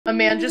A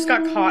man just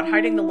got caught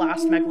hiding the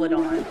last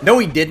megalodon. No,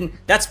 he didn't.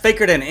 That's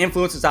faker than an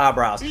influencer's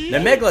eyebrows. The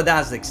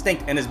megalodon is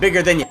extinct and is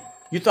bigger than you.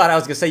 You thought I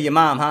was gonna say your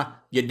mom, huh?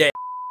 You're dead.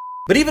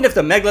 But even if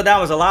the megalodon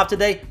was alive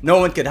today, no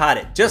one could hide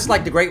it. Just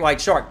like the great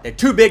white shark, they're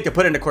too big to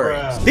put in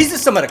aquariums. These are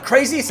some of the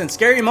craziest and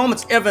scary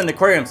moments ever in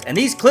aquariums, and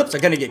these clips are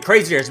gonna get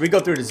crazier as we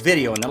go through this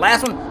video, and the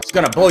last one is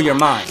gonna blow your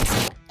mind.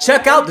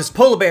 Check out this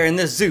polar bear in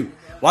this zoo.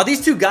 While these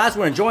two guys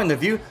were enjoying the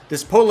view,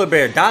 this polar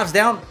bear dives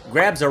down,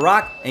 grabs a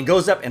rock, and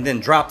goes up and then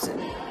drops it.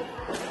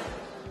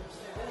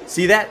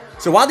 See that?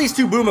 So while these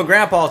two boomer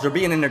grandpas are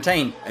being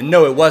entertained, and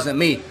no, it wasn't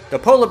me, the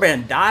polar bear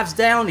dives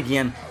down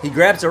again, he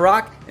grabs a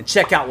rock, and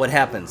check out what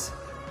happens.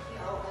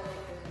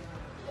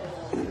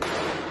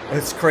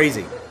 It's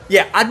crazy.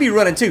 Yeah, I'd be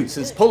running too,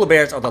 since polar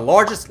bears are the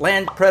largest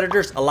land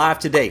predators alive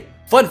today.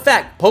 Fun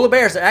fact, polar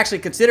bears are actually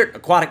considered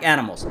aquatic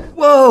animals.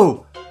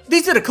 Whoa!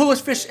 These are the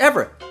coolest fish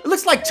ever. It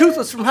looks like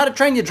Toothless from How to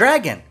Train Your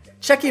Dragon.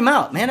 Check him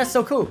out, man, that's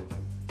so cool.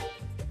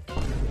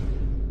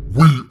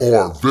 We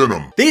are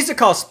venom. These are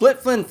called split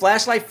fin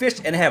flashlight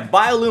fish and have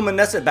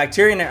bioluminescent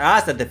bacteria in their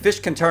eyes that the fish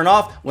can turn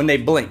off when they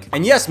blink.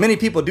 And yes, many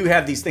people do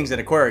have these things in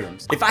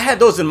aquariums. If I had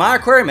those in my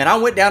aquarium and I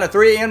went down at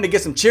 3 a.m. to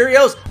get some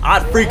Cheerios,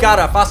 I'd freak out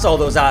if I saw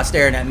those eyes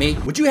staring at me.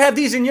 Would you have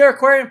these in your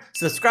aquarium?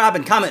 Subscribe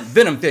and comment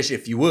venom fish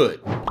if you would.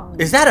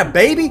 Is that a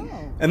baby?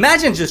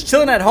 Imagine just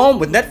chilling at home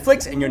with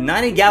Netflix and your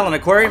 90-gallon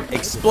aquarium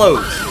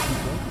explodes.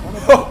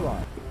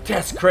 Oh,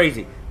 that's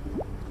crazy.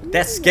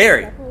 That's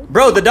scary.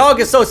 Bro, the dog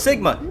is so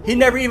Sigma, he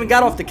never even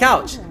got off the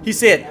couch. He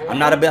said, I'm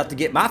not about to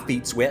get my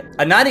feet wet.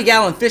 A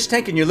 90-gallon fish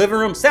tank in your living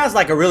room sounds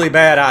like a really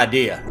bad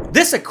idea.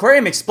 This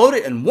aquarium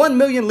exploded and 1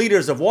 million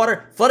liters of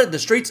water flooded the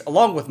streets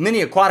along with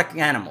many aquatic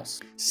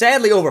animals.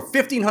 Sadly, over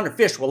 1,500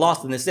 fish were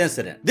lost in this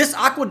incident. This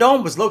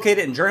aquadome was located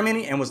in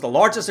Germany and was the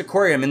largest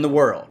aquarium in the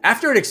world.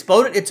 After it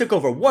exploded, it took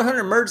over 100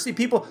 emergency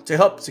people to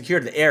help secure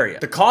the area.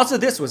 The cause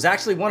of this was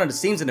actually one of the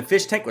seams in the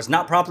fish tank was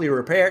not properly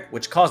repaired,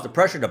 which caused the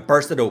pressure to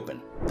burst it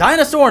open.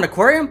 Dinosaur in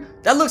aquarium?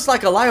 That looks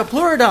like a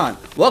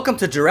Liopleurodon. Welcome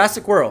to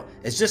Jurassic World.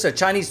 It's just a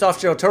Chinese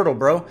soft-shell turtle,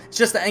 bro. It's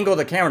just the angle of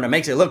the camera that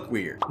makes it look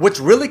weird. What's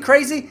really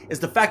crazy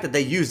is the fact that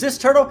they use this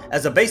turtle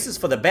as a basis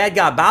for the bad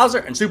guy Bowser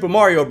and Super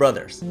Mario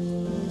Brothers.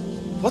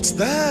 What's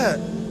that?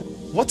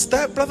 What's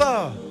that,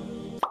 brother?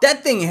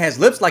 That thing has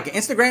lips like an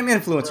Instagram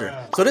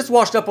influencer. So this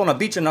washed up on a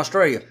beach in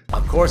Australia.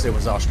 Of course it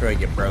was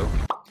Australia, bro.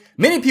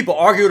 Many people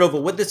argued over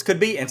what this could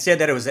be and said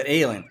that it was an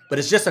alien, but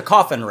it's just a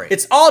coffin ray.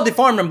 It's all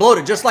deformed and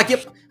bloated, just like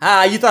it.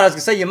 Ah, you thought I was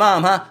gonna say your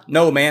mom, huh?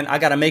 No, man, I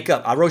gotta make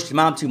up. I roast your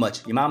mom too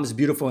much. Your mom is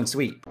beautiful and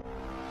sweet.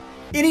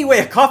 Anyway,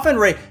 a coffin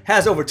ray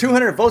has over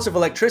 200 volts of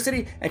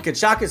electricity and can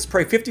shock its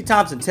prey 50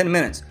 times in 10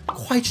 minutes.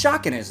 Quite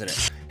shocking, isn't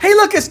it? Hey,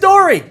 look, it's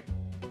Dory!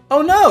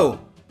 Oh no!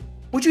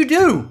 What'd you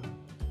do?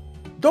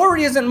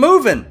 Dory isn't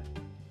moving.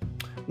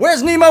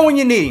 Where's Nemo when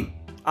you need him?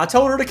 I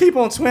told her to keep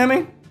on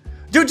swimming.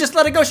 Dude, just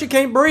let her go, she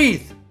can't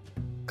breathe.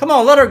 Come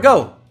on, let her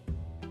go.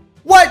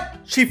 What?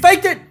 She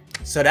faked it?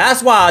 So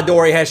that's why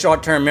Dory has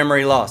short-term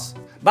memory loss.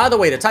 By the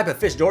way, the type of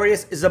fish Dory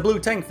is a blue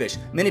tangfish.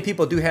 Many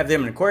people do have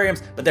them in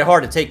aquariums, but they're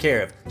hard to take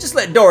care of. Just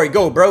let Dory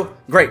go, bro.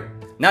 Great.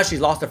 Now she's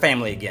lost her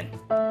family again.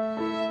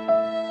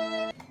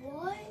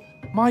 What?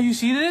 Ma, you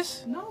see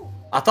this? No.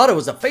 I thought it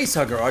was a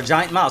facehugger or a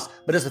giant mouse,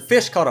 but it's a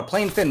fish called a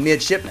plainfin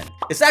midshipman.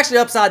 It's actually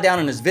upside down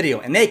in this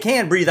video, and they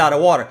can breathe out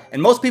of water,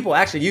 and most people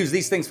actually use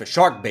these things for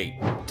shark bait.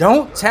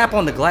 Don't tap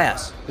on the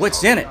glass.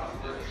 What's in it?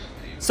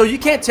 So you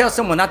can't tell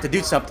someone not to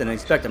do something and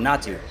expect them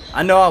not to.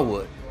 I know I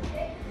would.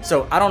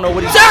 So I don't know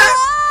what he's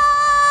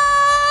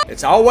doing.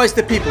 It's always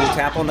the people who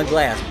tap on the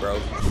glass,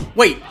 bro.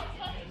 Wait,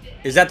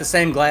 is that the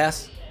same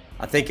glass?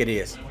 I think it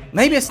is.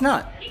 Maybe it's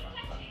not.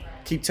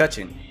 Keep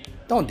touching.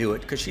 Don't do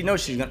it, because she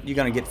knows you're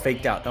gonna get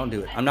faked out. Don't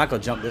do it. I'm not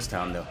gonna jump this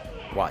time though.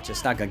 Watch,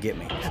 it's not gonna get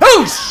me.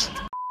 Oh!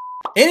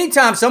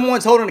 Anytime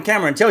someone's holding the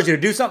camera and tells you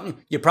to do something,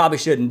 you probably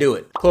shouldn't do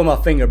it. Pull my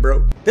finger,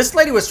 bro. This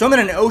lady was swimming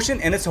in the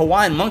ocean and this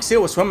Hawaiian monk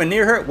seal was swimming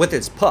near her with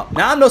its pup.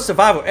 Now, I'm no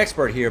survival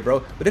expert here,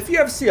 bro, but if you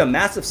ever see a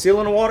massive seal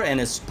in the water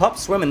and its pup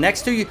swimming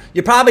next to you,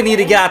 you probably need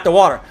to get out the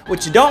water.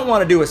 What you don't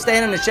want to do is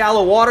stand in the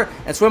shallow water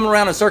and swim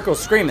around in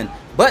circles screaming.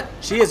 But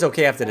she is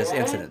okay after this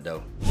incident,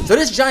 though. So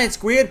this giant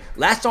squid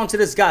latched onto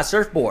this guy's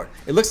surfboard.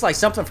 It looks like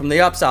something from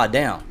the upside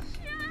down.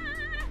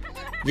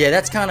 Yeah,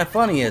 that's kind of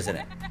funny, isn't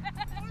it?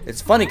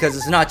 It's funny because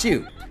it's not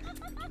you.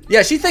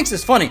 Yeah, she thinks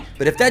it's funny,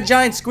 but if that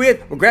giant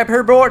squid would grab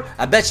her board,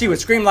 I bet she would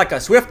scream like a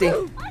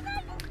Swiftie.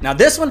 Now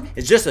this one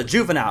is just a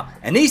juvenile,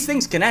 and these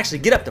things can actually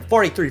get up to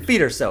 43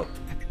 feet or so.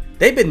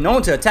 They've been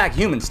known to attack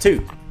humans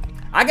too.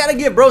 I gotta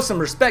give bro some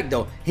respect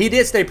though, he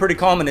did stay pretty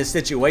calm in this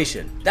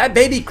situation. That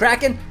baby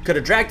Kraken could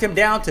have dragged him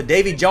down to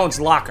Davy Jones'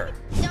 locker.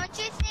 Don't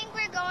you think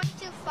we're going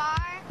too far?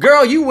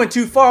 Girl, you went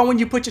too far when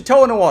you put your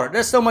toe in the water.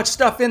 There's so much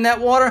stuff in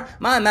that water,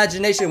 my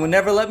imagination would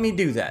never let me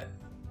do that.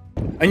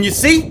 And you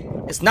see?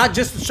 It's not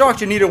just the sharks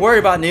you need to worry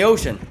about in the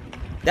ocean.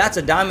 That's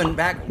a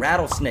diamondback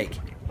rattlesnake.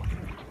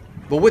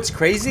 But what's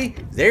crazy,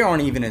 they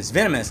aren't even as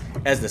venomous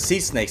as the sea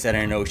snakes that are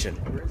in the ocean.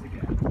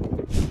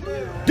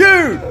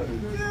 Dude!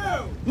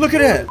 Look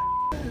at that!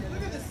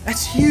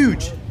 That's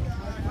huge!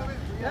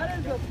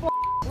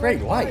 Great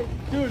white.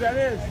 Dude,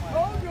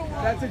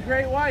 that's a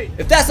great white.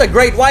 If that's a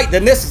great white,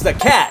 then this is a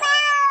cat.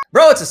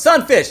 Bro, it's a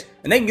sunfish,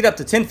 and they can get up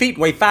to 10 feet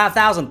and weigh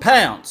 5,000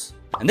 pounds.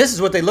 And this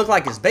is what they look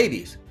like as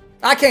babies.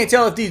 I can't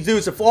tell if these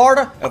dudes are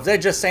Florida or if they're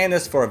just saying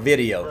this for a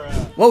video.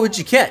 What would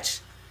you catch?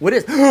 What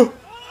is?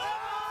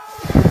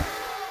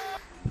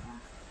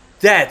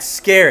 That's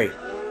scary.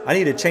 I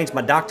need to change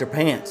my doctor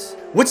pants.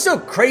 What's so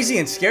crazy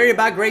and scary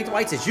about great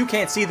whites is you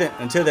can't see them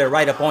until they're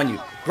right up on you.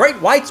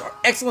 Great whites are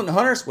excellent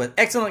hunters with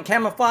excellent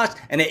camouflage,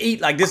 and they eat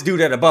like this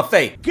dude at a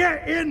buffet.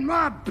 Get in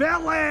my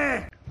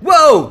belly!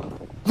 Whoa!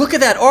 Look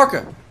at that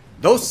orca.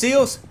 Those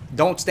seals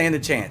don't stand a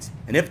chance.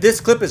 And if this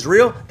clip is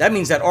real, that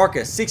means that orca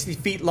is 60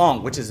 feet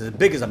long, which is as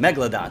big as a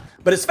megalodon.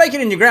 But it's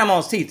faking in your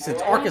grandma's teeth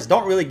since orcas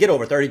don't really get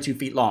over 32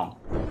 feet long.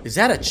 Is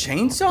that a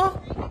chainsaw?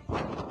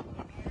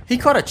 He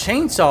caught a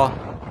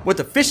chainsaw with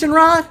a fishing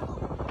rod?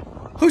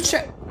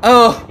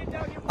 Oh,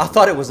 I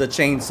thought it was a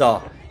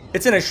chainsaw.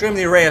 It's an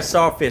extremely rare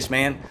sawfish,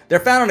 man. They're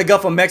found in the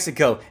Gulf of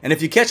Mexico, and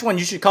if you catch one,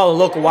 you should call the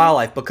local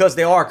wildlife because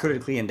they are a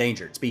critically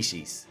endangered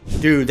species.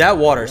 Dude, that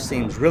water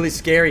seems really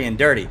scary and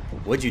dirty.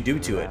 What'd you do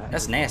to it?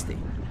 That's nasty.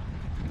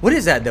 What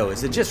is that though?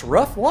 Is it just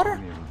rough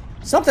water?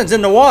 Something's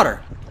in the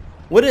water.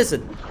 What is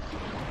it?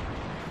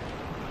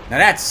 Now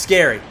that's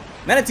scary.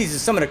 Manatees are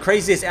some of the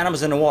craziest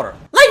animals in the water.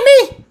 Like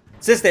me!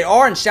 Since they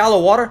are in shallow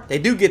water, they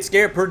do get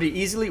scared pretty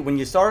easily when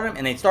you start them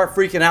and they start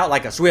freaking out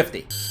like a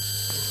Swiftie.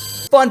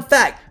 Fun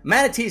fact,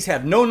 manatees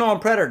have no known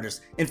predators.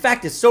 In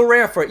fact, it's so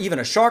rare for even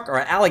a shark or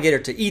an alligator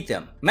to eat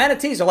them.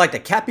 Manatees are like the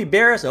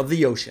capybaras of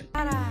the ocean.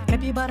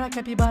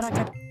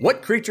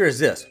 What creature is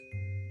this?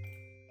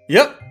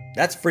 Yep,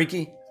 that's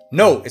freaky.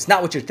 No, it's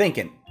not what you're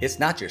thinking. It's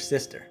not your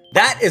sister.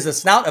 That is the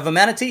snout of a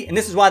manatee, and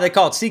this is why they're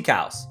called sea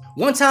cows.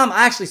 One time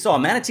I actually saw a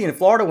manatee in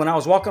Florida when I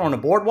was walking on a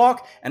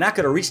boardwalk, and I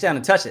could have reached down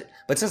and touched it.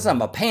 But since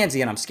I'm a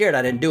pansy and I'm scared,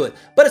 I didn't do it.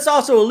 But it's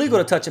also illegal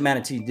to touch a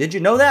manatee. Did you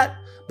know that?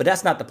 But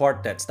that's not the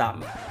part that stopped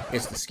me.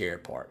 It's the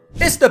scared part.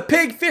 It's the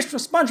pig fish from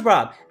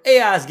SpongeBob.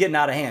 AI is getting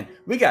out of hand.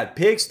 We got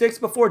pig sticks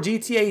before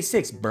GTA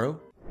 6, bro.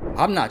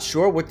 I'm not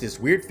sure what this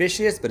weird fish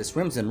is, but it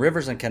swims in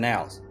rivers and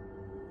canals.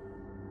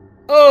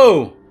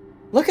 Oh,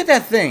 look at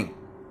that thing.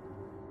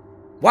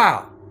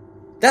 Wow,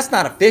 that's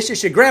not a fish,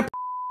 it's your grandpa.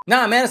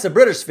 Nah, man, it's a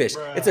British fish.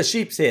 It's a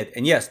sheep's head,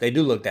 and yes, they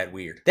do look that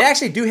weird. They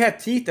actually do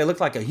have teeth that look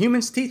like a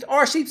human's teeth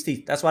or a sheep's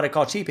teeth. That's why they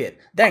call sheephead.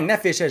 Dang,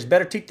 that fish has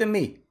better teeth than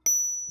me.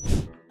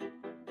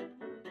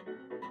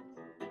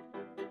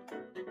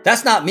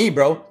 That's not me,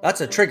 bro.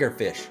 That's a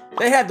triggerfish.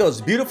 They have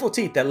those beautiful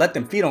teeth that let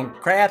them feed on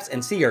crabs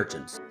and sea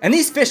urchins. And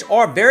these fish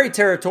are very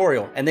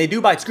territorial, and they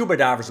do bite scuba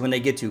divers when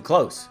they get too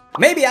close.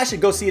 Maybe I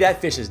should go see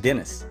that fish's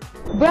dentist.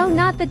 Bro,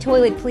 not the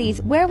toilet,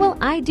 please. Where will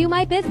I do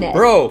my business?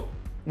 Bro,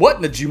 what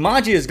in the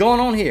Jumanji is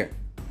going on here?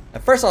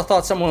 At first I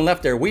thought someone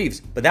left their weaves,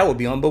 but that would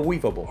be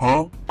unbelievable.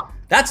 Huh?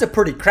 That's a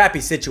pretty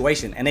crappy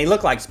situation, and they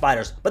look like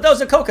spiders, but those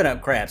are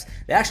coconut crabs.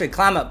 They actually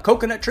climb up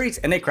coconut trees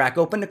and they crack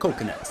open the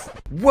coconuts.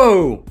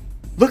 Whoa,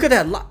 look at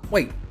that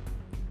wait,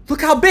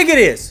 look how big it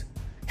is.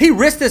 He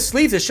risked his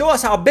sleeves to show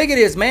us how big it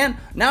is, man.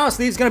 Now his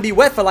sleeve's gonna be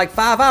wet for like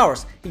 5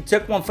 hours. He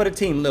took one for the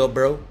team, little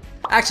bro.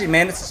 Actually,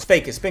 man, this is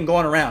fake. It's been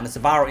going around. It's a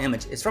viral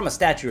image. It's from a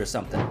statue or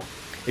something.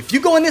 If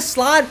you go in this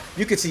slide,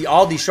 you can see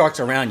all these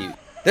sharks around you.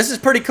 This is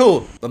pretty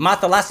cool, but my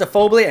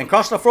thalassophobia and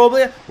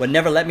claustrophobia would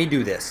never let me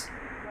do this.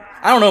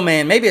 I don't know,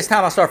 man. Maybe it's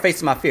time I start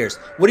facing my fears.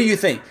 What do you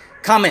think?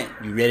 Comment,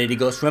 you ready to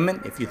go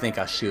swimming if you think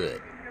I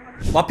should.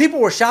 While people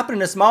were shopping in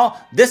this mall,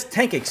 this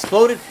tank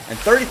exploded and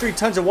 33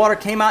 tons of water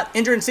came out,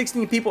 injuring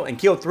 16 people and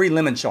killed 3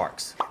 lemon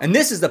sharks. And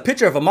this is the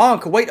picture of a mall in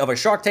Kuwait of a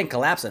shark tank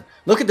collapsing.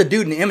 Look at the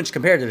dude in the image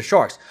compared to the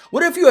sharks.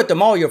 What if you're at the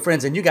mall with your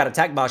friends and you got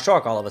attacked by a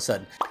shark all of a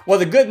sudden? Well,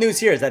 the good news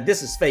here is that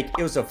this is fake.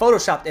 It was a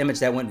photoshopped image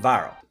that went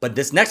viral. But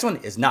this next one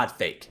is not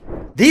fake.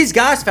 These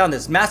guys found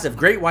this massive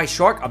great white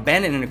shark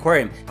abandoned in an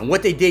aquarium, and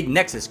what they did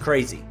next is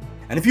crazy.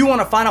 And if you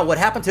want to find out what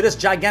happened to this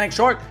gigantic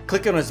shark,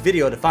 click on this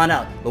video to find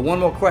out. But one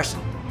more question.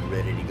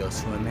 Ready to go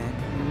swim, man?